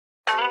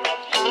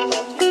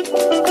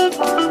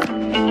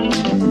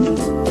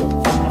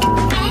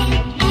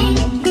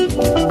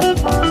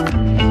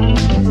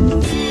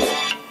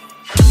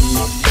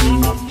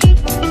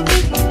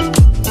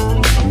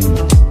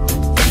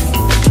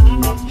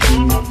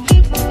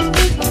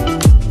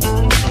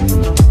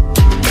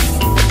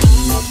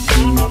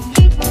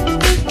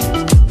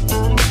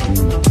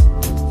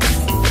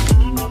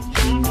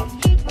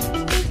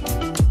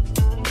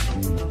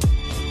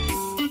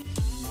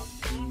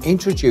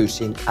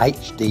Introducing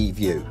HD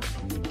View,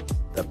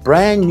 the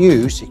brand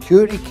new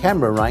security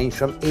camera range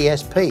from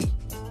ESP,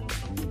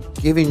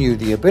 giving you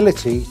the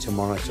ability to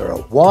monitor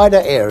a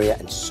wider area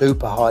in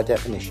super high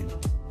definition.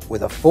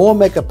 With a 4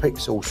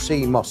 megapixel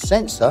CMOS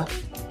sensor,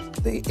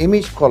 the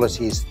image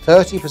quality is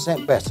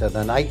 30% better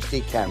than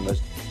HD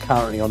cameras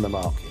currently on the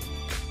market.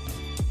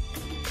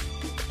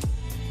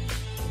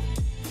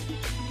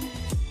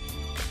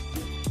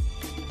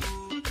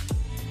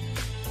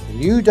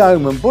 The new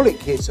dome and bullet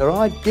kits are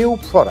ideal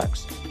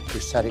products to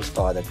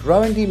satisfy the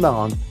growing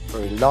demand for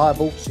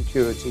reliable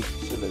security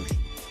solutions.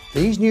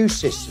 These new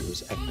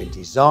systems have been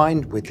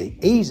designed with the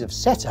ease of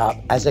setup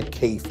as a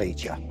key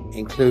feature,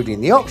 including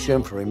the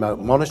option for remote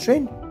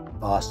monitoring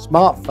via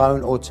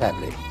smartphone or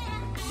tablet,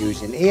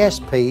 using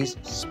ESP's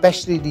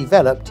specially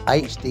developed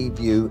HD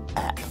View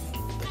app.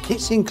 The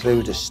kits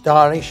include a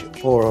stylish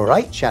 4 or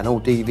 8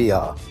 channel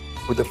DVR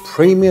with a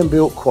premium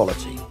built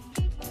quality.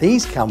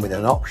 These come with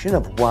an option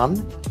of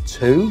 1,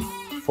 2,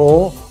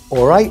 4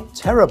 or 8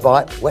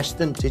 terabyte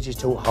Western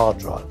digital hard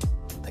drive.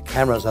 The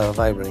cameras are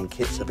available in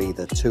kits of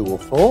either 2 or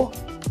 4,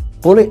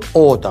 bullet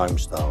or dome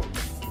style,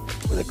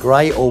 with a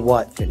grey or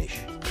white finish.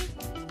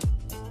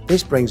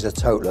 This brings a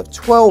total of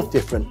 12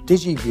 different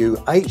DigiView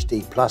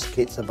HD Plus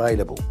kits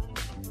available.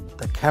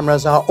 The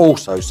cameras are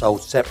also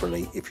sold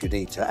separately if you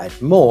need to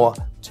add more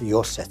to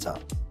your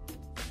setup.